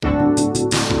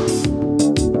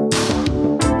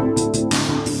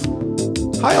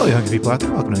Hi, all you hungry people out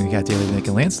there. Welcome to Hungry Cat Daily with Nick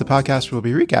and Lance, the podcast where we'll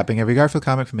be recapping every Garfield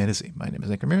comic from A to Z. My name is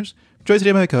Nick Ramirez. I'm joined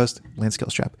today by my co-host, Lance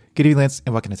Killstrap. Good evening, Lance,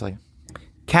 and what can I tell you?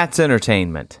 Cats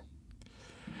Entertainment.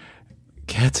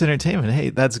 Cats Entertainment. Hey,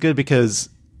 that's good because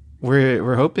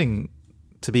we're hoping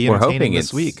to be entertaining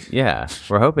this week. Yeah,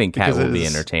 we're hoping Cat will be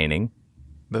entertaining.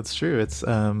 That's true. It's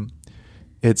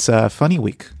Funny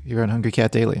Week here on Hungry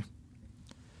Cat Daily.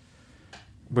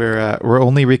 We're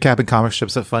only recapping comic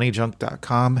strips that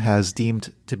funnyjunk.com has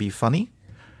deemed to be funny.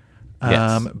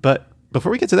 Yes. But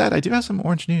before we get to that, I do have some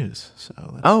orange news. So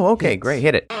okay, great.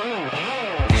 Hit it.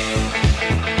 I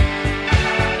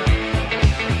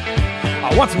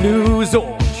want some news,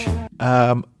 orange.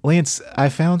 Lance, I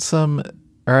found some,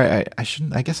 or I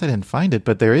shouldn't, I guess I didn't find it,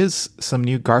 but there is some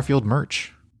new Garfield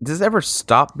merch. Does it ever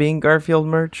stop being Garfield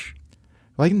merch?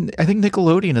 Well, I think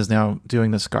Nickelodeon is now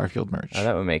doing this Garfield merch. Oh,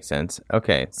 that would make sense.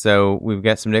 Okay, so we've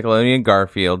got some Nickelodeon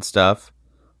Garfield stuff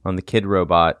on the Kid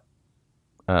Robot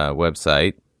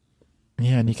website.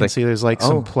 Yeah, and you can see there's like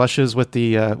some plushes with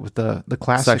the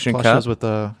classic suction plushes cup? with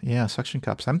the suction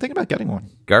cups. I'm thinking about getting one.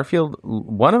 Garfield,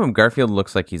 one of them, Garfield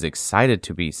looks like he's excited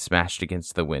to be smashed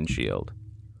against the windshield.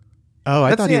 Oh,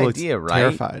 I That's thought the he looked idea, right?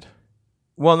 terrified.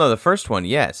 Well, no, the first one,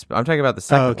 yes. But I'm talking about the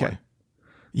second one. Oh, okay.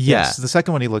 Yes, Yeah. the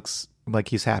second one he looks like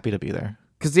he's happy to be there.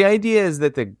 Because the idea is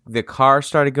that the car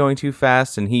started going too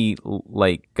fast and he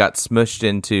like got smushed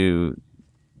into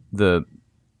the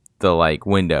like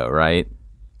window, right?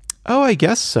 Oh, I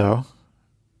guess so.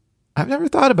 I've never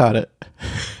thought about it.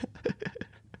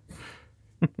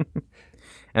 And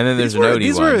then there's an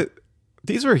Odie one.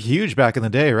 These were huge back in the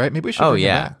day, right? Maybe we should bring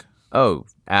them back. Oh,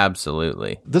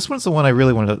 absolutely. This one's the one I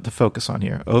really wanted to focus on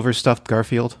here. Overstuffed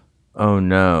Garfield. Oh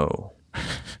no.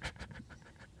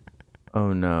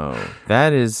 Oh no.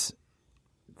 That's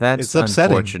It's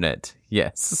upsetting. unfortunate.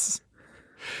 Yes.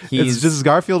 It's just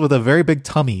Garfield with a very big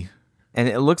tummy. And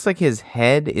it looks like his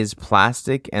head is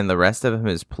plastic and the rest of him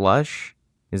is plush.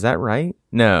 Is that right?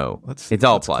 No. It's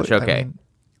all plush. Okay.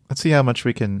 Let's see how much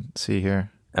we can see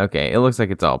here. Okay. It looks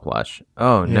like it's all plush.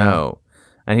 Oh, no.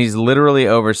 And he's literally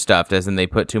overstuffed, as in they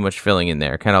put too much filling in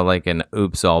there. Kind of like an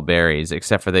Oops All Berries,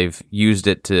 except for they've used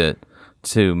it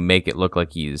to make it look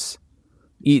like he's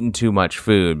eaten too much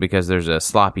food because there's a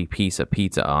sloppy piece of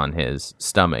pizza on his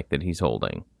stomach that he's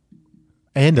holding.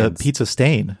 And a pizza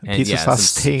stain. A pizza sauce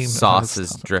stain. Sauce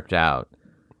is dripped out.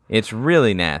 It's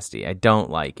really nasty. I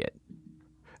don't like it.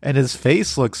 And his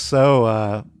face looks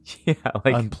so like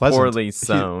unpleasant. Poorly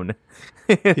sewn.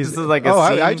 This is like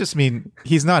I just mean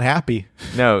he's not happy.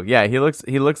 No, yeah, he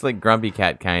looks like Grumpy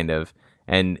Cat kind of.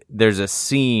 And there's a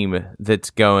seam that's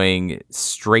going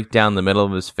straight down the middle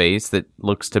of his face that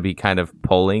looks to be kind of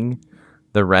pulling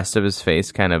the rest of his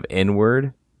face kind of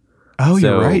inward. Oh,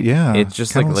 so you're right, yeah. It's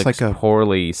just like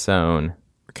poorly sewn.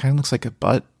 It kind of looks like a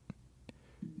butt.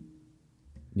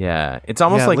 Yeah, it's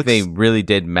almost like they really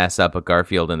did mess up a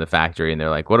Garfield in the factory, and they're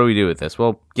like, what do we do with this?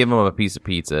 Well, give him a piece of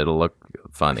pizza. It'll look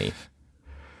funny.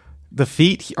 The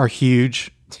feet are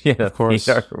huge. Yeah, of course.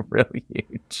 Feet are really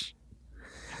huge.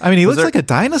 I mean, he looks like a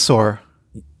dinosaur.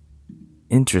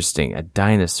 Interesting, a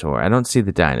dinosaur. I don't see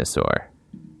the dinosaur.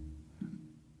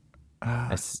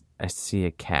 I see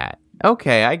a cat.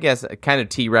 Okay, I guess kind of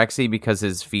T-Rexy because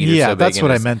his feet are so big. Yeah, that's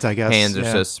what I meant, I guess. Hands are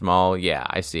so small. Yeah,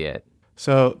 I see it.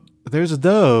 So there's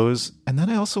those, and then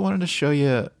I also wanted to show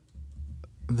you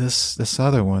this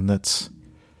other one that's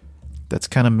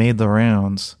kind of made the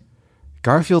rounds.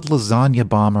 Garfield Lasagna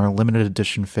Bomber limited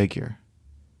edition figure.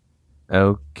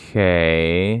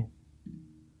 Okay.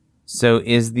 So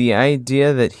is the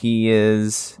idea that he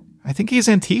is... I think he's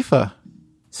Antifa.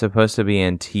 Supposed to be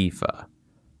Antifa.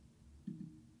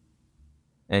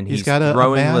 And he's got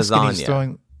throwing a mask lasagna. And he's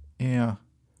throwing, yeah.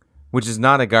 Which is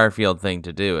not a Garfield thing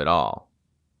to do at all.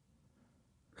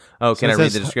 Oh, can I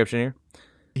read the description here?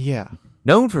 Yeah.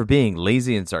 Known for being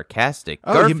lazy and sarcastic,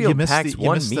 Garfield packs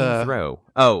one mean throw.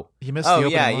 Oh, you missed the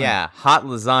opening line. Yeah. Hot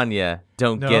lasagna,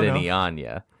 don't get any on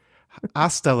ya.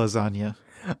 Hasta lasagna.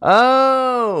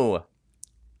 Oh!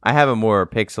 I have a more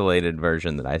pixelated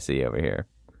version that I see over here.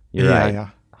 You're right. Yeah.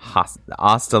 Hasta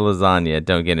lasagna,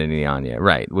 don't get any on ya.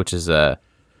 Right, which is an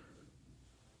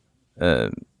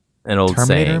old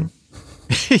Terminator?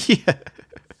 saying. Yeah.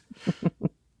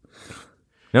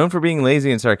 Known for being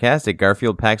lazy and sarcastic,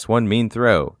 Garfield packs one mean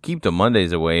throw. Keep the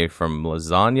Mondays away from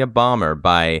Lasagna Bomber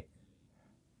by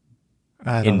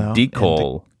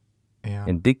Indicole.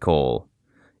 Indicole.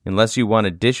 Unless you want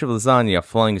a dish of lasagna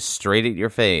flying straight at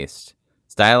your face.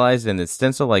 Stylized in the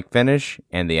stencil-like finish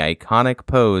and the iconic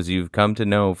pose you've come to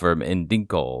know from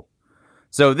Indicole.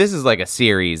 So this is like a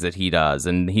series that he does,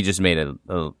 and he just made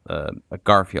a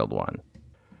Garfield one.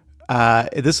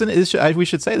 We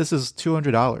should say this is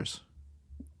 $200.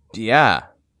 Yeah.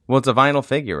 Well, it's a vinyl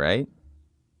figure, right?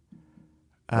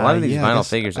 A lot of these vinyl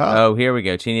figures. Oh, here we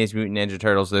go. Teenage Mutant Ninja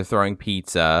Turtles. They're throwing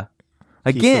pizza.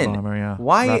 Again, Bomber, yeah.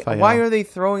 why Raphael. are they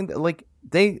throwing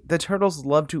the turtles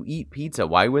love to eat pizza?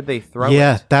 Why would they throw it?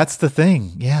 Yeah, that's the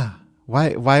thing. Yeah.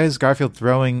 Why is Garfield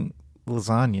throwing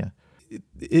lasagna?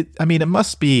 It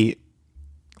must be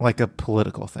like a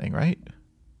political thing, right?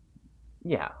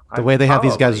 Yeah. The way they have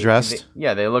these guys Probably. dressed.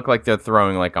 They look like they're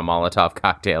throwing like a Molotov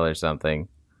cocktail or something.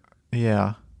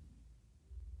 Yeah.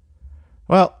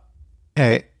 Well,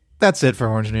 hey, that's it for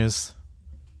Orange News.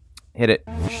 Hit it.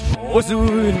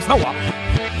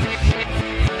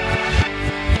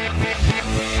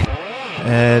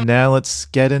 And now let's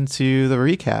get into the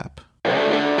recap.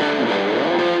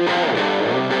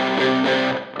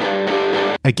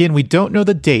 Again, we don't know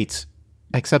the date,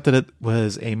 except that it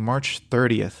was a March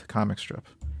 30th comic strip.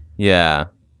 Yeah.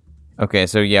 Okay,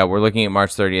 so yeah, we're looking at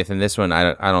March 30th, and this one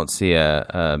I don't see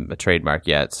a trademark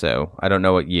yet, so I don't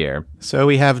know what year. So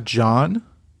we have John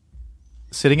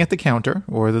sitting at the counter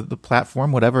or the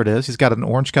platform, whatever it is. He's got an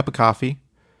orange cup of coffee.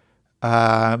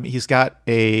 He's got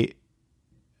he's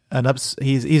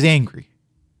angry.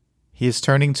 He is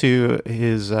turning to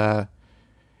his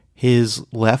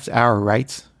left, our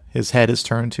right. His head is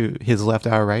turned to his left,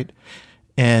 our right,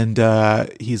 and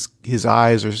his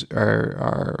eyes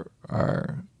are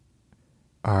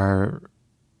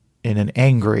in an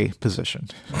angry position.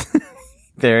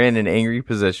 They're in an angry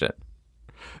position.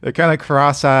 They're kind of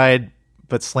cross-eyed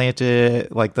but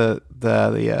slanted, like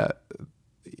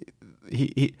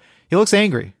he looks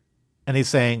angry, and he's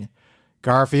saying,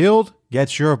 "Garfield,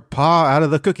 get your paw out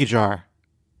of the cookie jar."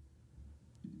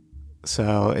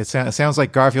 So it sounds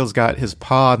like Garfield's got his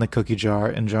paw in the cookie jar,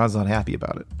 and John's not happy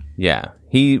about it. Yeah,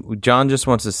 John just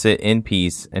wants to sit in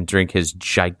peace and drink his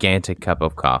gigantic cup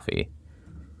of coffee.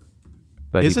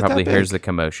 But he probably hears the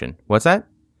commotion. What's that?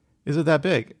 Is it that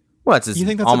big? Well,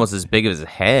 it's almost as big as his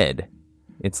head.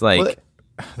 It's like...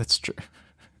 Well, that's true.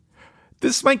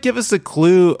 This might give us a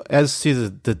clue as to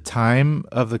the time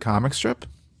of the comic strip.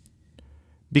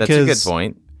 Because that's a good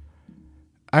point.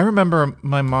 I remember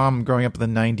my mom growing up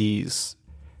in the 90s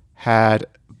had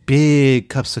big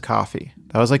cups of coffee.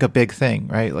 That was like a big thing,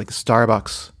 right? Like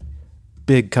Starbucks,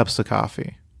 big cups of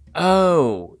coffee.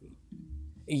 Oh,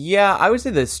 yeah. I would say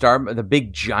the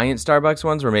big giant Starbucks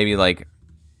ones were maybe like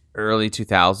early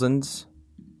 2000s.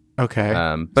 Okay.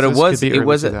 But So it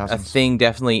was a 2000s. thing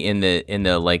definitely in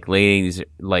the like late 80s,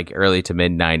 like early to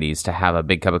mid 90s to have a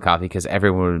big cup of coffee because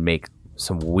everyone would make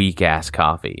some weak ass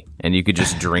coffee and you could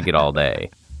just drink it all day.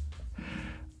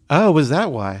 Oh, was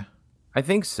that why? I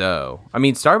think so. I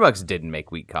mean, Starbucks didn't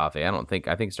make weak coffee. I think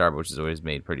Starbucks has always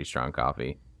made pretty strong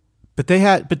coffee. But didn't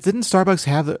Starbucks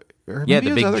have the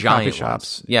big other giant coffee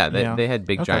shops? ones. Yeah, they had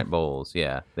big giant bowls.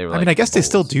 Yeah, they were. I guess they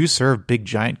still bowls. do serve big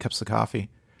giant cups of coffee.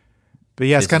 But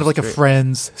yeah, it's This kind of is like a true.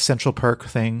 Friends Central Perk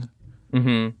thing.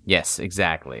 Mm-hmm. Yes,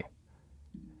 exactly.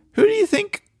 Who do you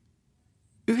think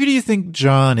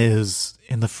John is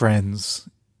in the Friends?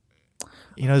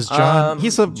 Is John?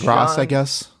 He's a Ross, I John-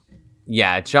 guess.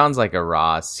 Yeah, John's like a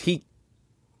Ross.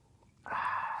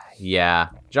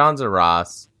 John's a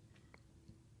Ross.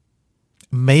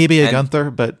 Maybe a And-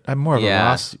 Gunther, but I'm more of a Yeah.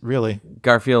 Ross, really.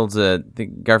 Garfield's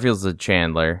a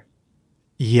Chandler.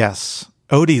 Yes.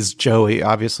 Odie's Joey,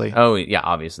 obviously. Oh yeah,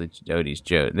 obviously Jody's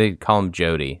Joe. They call him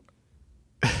Jody.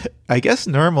 I guess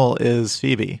Normal is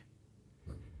Phoebe.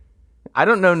 I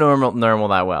don't know normal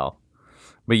that well,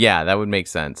 but yeah, that would make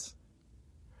sense.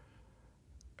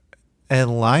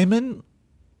 And Lyman?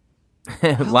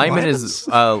 Lyman is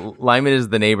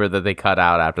the neighbor that they cut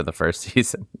out after the first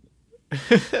season.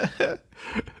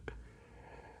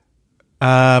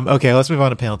 Okay, let's move on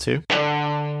to panel 2.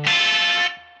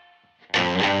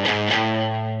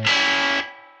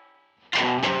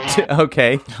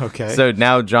 Okay. Okay. So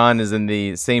now John is in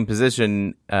the same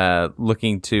position,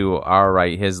 looking to our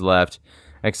right, his left,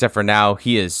 except for now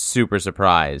he is super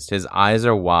surprised. His eyes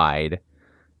are wide,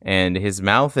 and his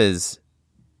mouth is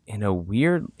in a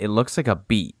weird. It looks like a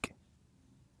beak.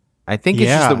 I think it's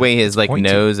just the way his like pointy.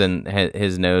 nose and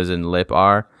his nose and lip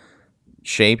are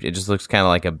shaped. It just looks kind of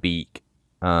like a beak.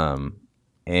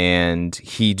 And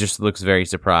he just looks very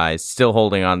surprised, still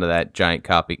holding on to that giant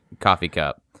coffee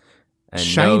cup. And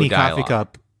Shiny no coffee dialogue.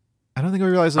 cup. I don't think we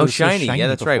realized it was so shiny. Yeah,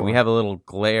 that's right. before. We have a little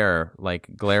glare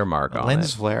mark on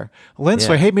lens it. flare.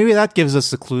 Yeah. Hey, maybe that gives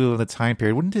us a clue of the time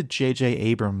period. When did J.J.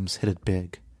 Abrams hit it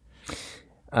big?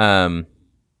 Um,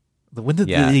 When did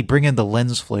he bring in the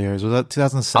lens flares? Was that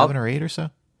 2007 or 8 or so?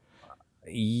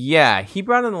 Yeah, he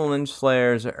brought in the lens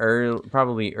flares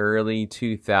probably early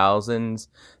 2000s.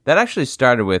 That actually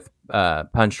started with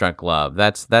Punch Drunk Love.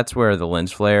 That's where the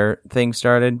lens flare thing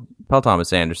started. Paul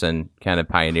Thomas Anderson kind of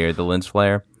pioneered the lens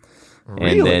flare.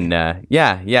 Really? And then,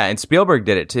 yeah, and Spielberg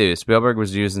did it too. Spielberg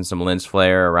was using some lens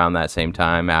flare around that same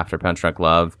time after Punch Drunk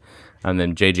Love. And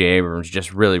then J.J. Abrams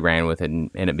just really ran with it,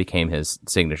 and it became his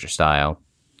signature style.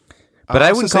 But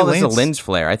I wouldn't call this a lens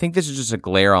flare. I think this is just a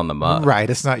glare on the mug. Right.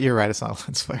 It's not. You're right. It's not a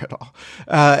lens flare at all.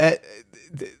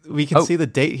 We can see the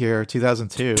date here,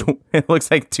 2002. It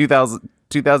looks like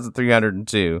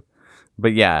 2302.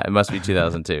 But yeah, it must be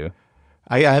 2002.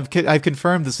 I've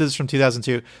confirmed this is from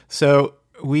 2002. So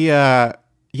we,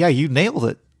 you nailed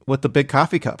it with the big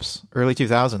coffee cups, early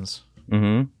 2000s.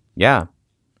 Mm-hmm. Yeah.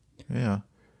 Yeah.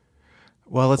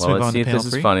 Well, let's move on see to if panel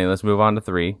this 3. is funny. Let's move on to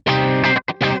 3.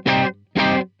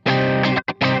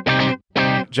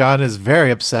 John is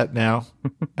very upset now.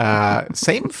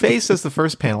 Same face as the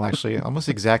first panel, actually. Almost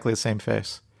exactly the same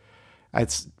face. I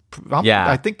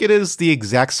think it is the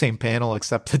exact same panel,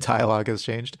 except the dialogue has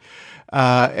changed.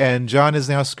 And John is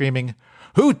now screaming,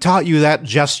 "Who taught you that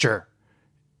gesture?"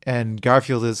 And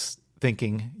Garfield is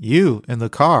thinking, "You in the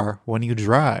car when you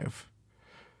drive."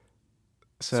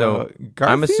 So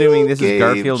I'm assuming this is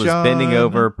Garfield is bending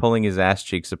over, pulling his ass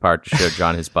cheeks apart to show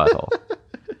John his butthole.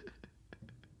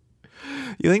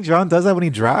 You think John does that when he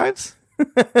drives?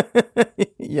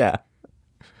 Yeah.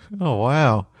 Oh,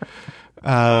 wow.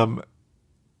 The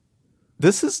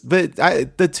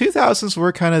 2000s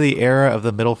were kind of the era of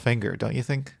the middle finger, don't you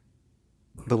think?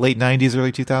 The late 90s,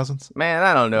 early 2000s? Man,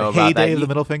 I don't know about that. Heyday of the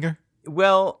middle finger?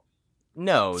 Well,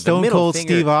 no. Stone Cold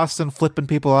Steve Austin flipping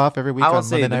people off every week on Monday Night Raw. I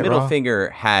will say the middle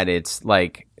finger had its,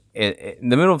 the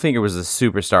middle finger was the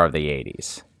superstar of the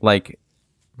 80s.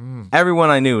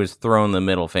 Everyone I knew was throwing the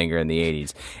middle finger in the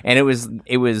 80s. And it was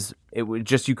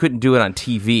just, you couldn't do it on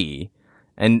TV.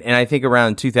 And I think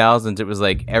around 2000s, it was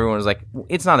like, everyone was like,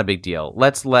 it's not a big deal.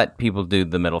 Let's let people do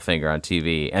the middle finger on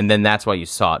TV. And then that's why you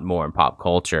saw it more in pop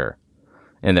culture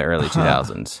in the early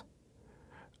 2000s.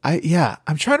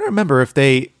 I'm trying to remember if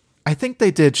I think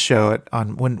they did show it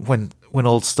on when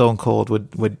old Stone Cold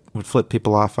would flip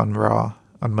people off on Raw,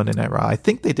 on Monday Night Raw. I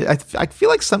think they did. I feel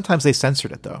like sometimes they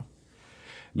censored it though.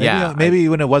 Maybe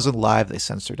when it wasn't live, they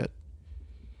censored it.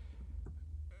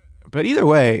 But either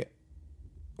way,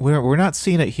 we're not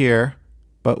seeing it here.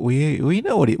 But we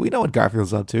know what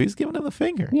Garfield's up to. He's giving him the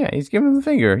finger. Yeah, he's giving him the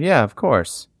finger. Yeah, of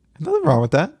course. Nothing wrong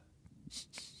with that.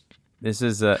 This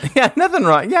is nothing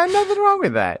wrong. Yeah, nothing wrong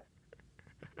with that.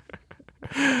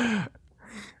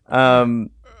 Now,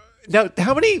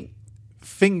 how many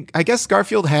I guess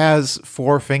Garfield has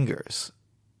 4 fingers.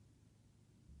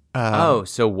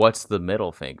 So what's the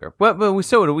middle finger? But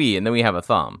so do we, and then we have a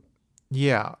thumb.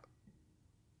 Yeah.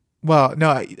 Well,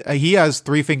 no, he has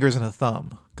 3 fingers and a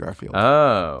thumb, Garfield.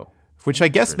 Oh. Which I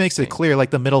guess makes it clear, like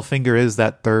the middle finger is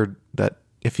that third, that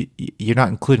if you're not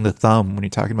including the thumb when you're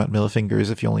talking about middle fingers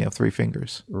if you only have 3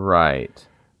 fingers. Right.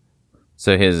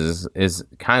 So his is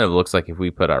kind of looks like if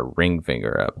we put our ring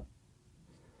finger up.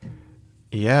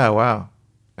 Yeah, wow.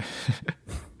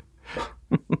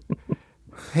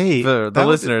 Hey, for the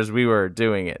listeners, we were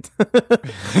doing it.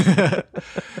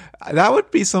 That would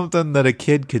be something that a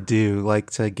kid could do, like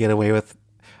to get away with.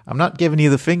 I'm not giving you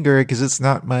the finger because it's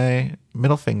not my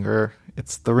middle finger.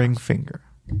 It's the ring finger.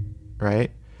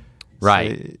 Right?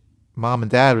 Right. So Mom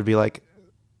and Dad would be like,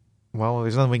 well,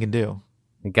 there's nothing we can do.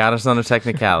 It got us on a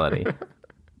technicality.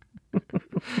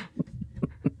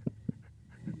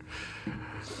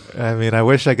 I mean, I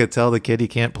wish I could tell the kid he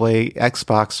can't play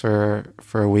Xbox for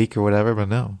a week or whatever, but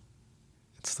no.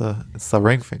 It's the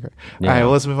ring finger. Yeah. All right,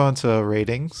 well, let's move on to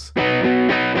ratings.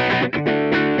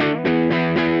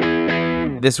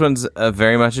 This one's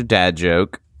very much a dad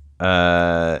joke.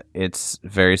 It's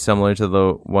very similar to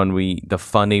the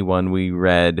funny one we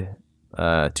read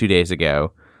 2 days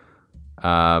ago.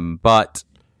 But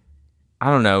I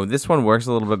don't know. This one works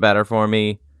a little bit better for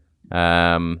me.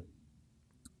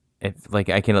 If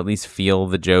I can at least feel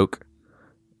the joke,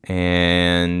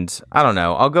 and I don't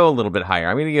know. I'll go a little bit higher.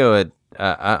 I'm gonna go at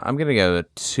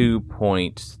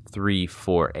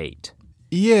 2.348.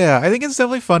 Yeah, I think it's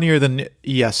definitely funnier than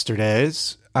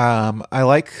yesterday's. I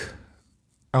like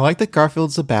that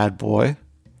Garfield's a bad boy.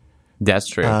 That's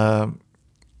true.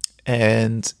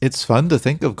 And it's fun to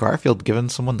think of Garfield giving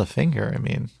someone the finger. I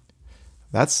mean,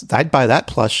 I'd buy that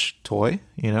plush toy.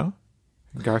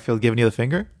 Garfield giving you the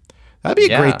finger. That'd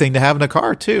be a great thing to have in a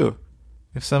car too.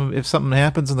 If something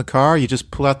happens in the car, you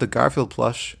just pull out the Garfield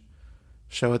plush,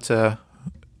 show it to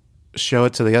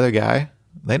the other guy.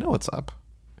 They know what's up.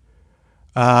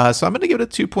 So I'm going to give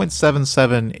it a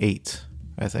 2.778,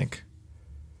 I think.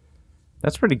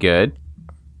 That's pretty good.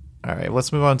 All right,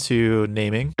 let's move on to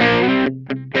naming.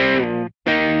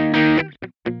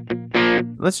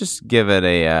 Let's just give it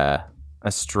a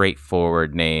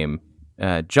straightforward name.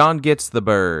 John Gets the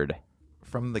Bird.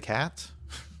 From the cat?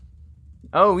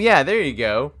 Oh, yeah, there you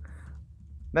go.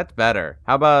 That's better.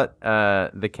 How about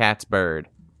the cat's bird?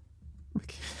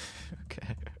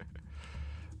 Okay.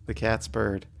 The cat's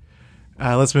bird.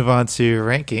 Let's move on to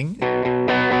ranking.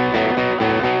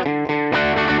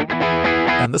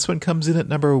 And this one comes in at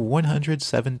number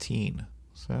 117.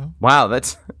 So. Wow,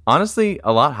 that's honestly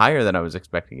a lot higher than I was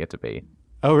expecting it to be.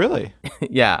 Oh, really?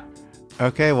 Yeah.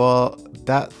 Okay, well,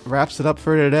 that wraps it up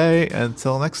for today.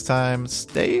 Until next time,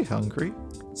 stay hungry.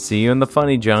 See you in the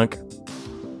funny junk.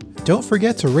 Don't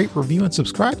forget to rate, review, and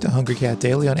subscribe to Hungry Cat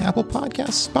Daily on Apple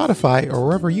Podcasts, Spotify, or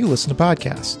wherever you listen to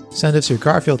podcasts. Send us your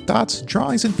Garfield thoughts,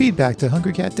 drawings, and feedback to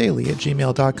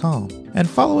hungrycatdaily@gmail.com. And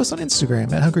follow us on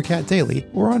Instagram at hungrycatdaily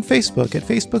or on Facebook at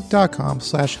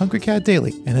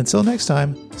facebook.com/hungrycatdaily. And until next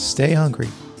time, stay hungry.